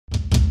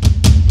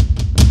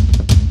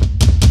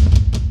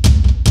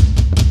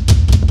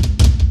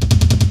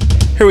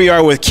Here we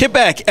are with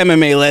Quebec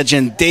MMA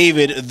legend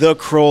David "The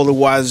Crow"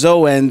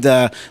 Loiseau,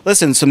 and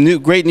listen, some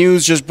great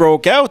news just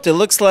broke out. It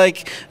looks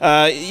like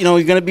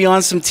you're going to be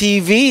on some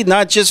TV,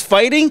 not just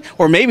fighting,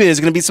 or maybe there's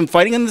going to be some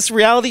fighting in this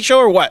reality show,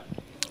 or what?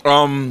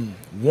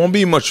 Won't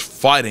be much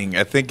fighting.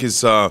 I think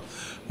it's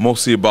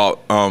mostly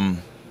about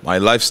my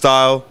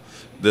lifestyle,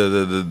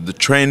 the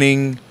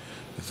training,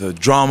 the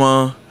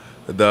drama,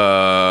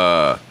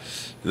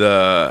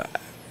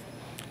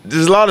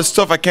 there's a lot of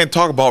stuff I can't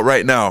talk about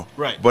right now.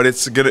 Right. But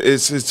it's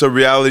a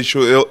reality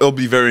show. It'll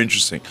be very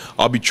interesting.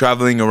 I'll be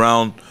traveling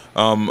around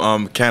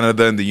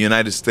Canada and the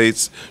United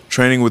States,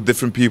 training with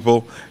different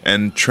people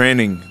and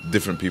training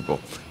different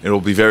people.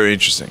 It'll be very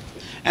interesting.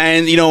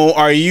 And,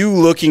 are you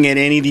looking at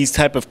any of these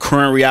type of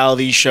current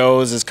reality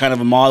shows as kind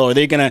of a model? Are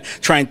they going to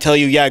try and tell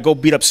you, yeah, go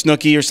beat up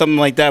Snooki or something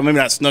like that? Maybe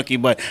not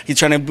Snooki, but you're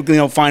trying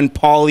to, find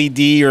Paulie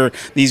D or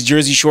these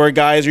Jersey Shore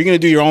guys? Or are you going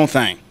to do your own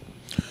thing?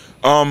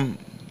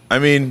 I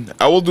mean,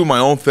 I will do my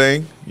own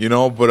thing,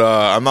 but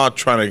I'm not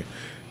trying to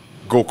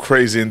go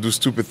crazy and do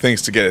stupid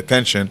things to get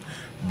attention.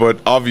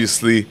 But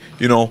obviously,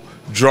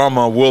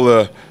 drama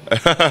will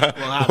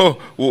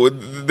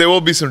there will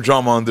be some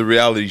drama on the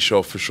reality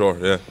show for sure,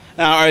 yeah.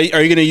 Now, are you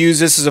going to use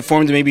this as a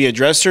form to maybe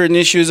address certain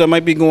issues that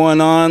might be going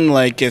on?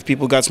 Like if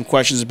people got some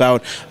questions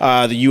about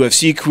the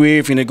UFC career,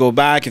 if you're going to go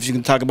back, if you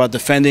can talk about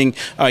defending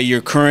your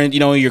current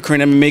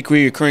MMA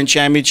career, your current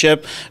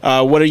championship.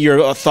 What are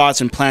your thoughts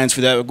and plans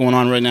for that going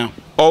on right now?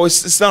 Oh,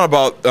 it's not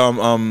about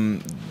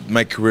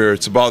my career.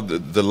 It's about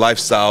the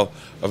lifestyle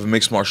of a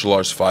mixed martial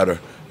arts fighter,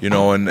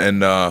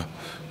 and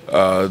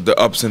the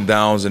ups and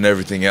downs and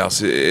everything else.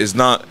 Has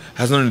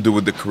nothing to do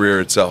with the career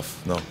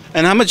itself, no.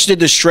 And how much did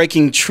the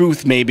striking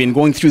truth maybe and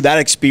going through that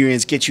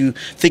experience get you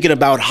thinking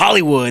about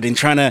Hollywood and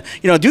trying to,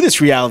 do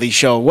this reality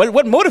show?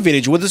 What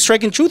motivated you? Was it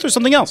striking truth or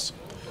something else?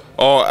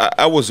 Oh,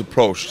 I was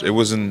approached. It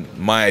wasn't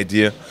my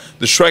idea.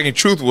 The striking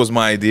truth was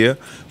my idea,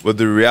 but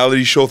the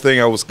reality show thing,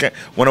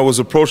 when I was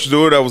approached to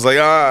do it, I was like,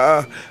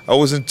 I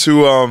wasn't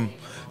too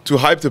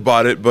hyped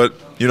about it. But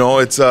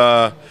it's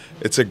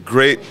a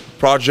great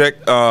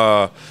project.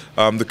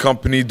 The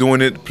company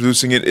doing it,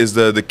 producing it, is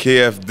the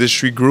KF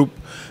District Group,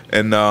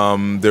 and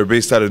they're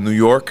based out of New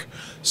York.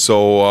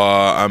 So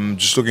I'm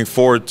just looking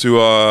forward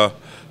to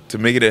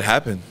making it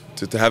happen,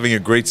 to having a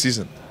great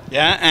season.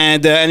 Yeah,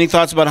 and any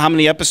thoughts about how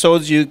many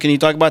episodes? Can you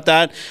talk about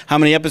that? How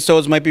many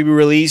episodes might be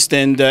released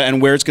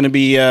and where it's going to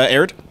be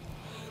aired?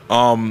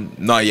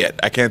 Not yet.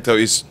 I can't tell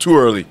you. It's too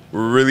early.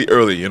 We're really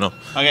early,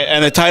 Okay,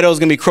 and the title is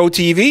going to be Crow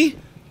TV?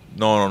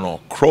 No.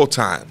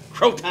 CROWTIME.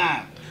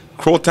 CROWTIME.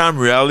 CROWTIME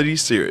reality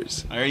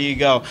series. There you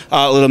go.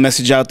 A little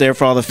message out there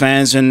for all the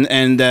fans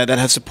and that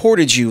have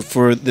supported you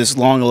for this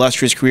long,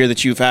 illustrious career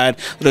that you've had. A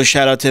little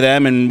shout out to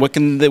them and what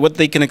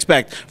they can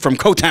expect from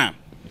CROWTIME.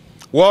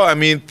 Well, I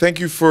mean, thank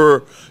you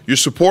for your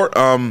support.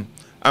 I'm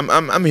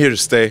here to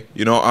stay.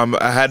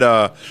 I had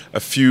I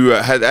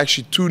had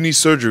actually 2 knee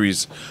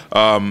surgeries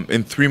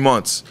in 3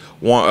 months.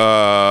 One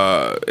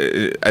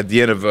at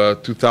the end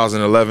of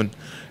 2011,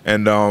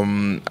 and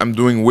I'm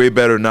doing way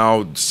better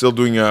now. Still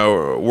doing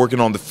working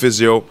on the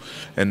physio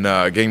and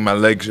getting my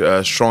legs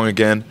strong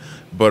again.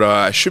 But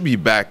I should be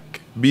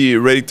back, be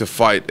ready to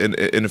fight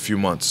in a few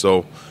months.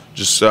 So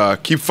just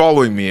keep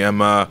following me.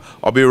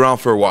 I'll be around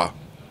for a while.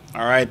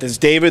 All right, this is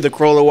David "The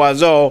Crow"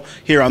 Loiseau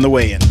here on The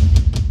Weigh-In.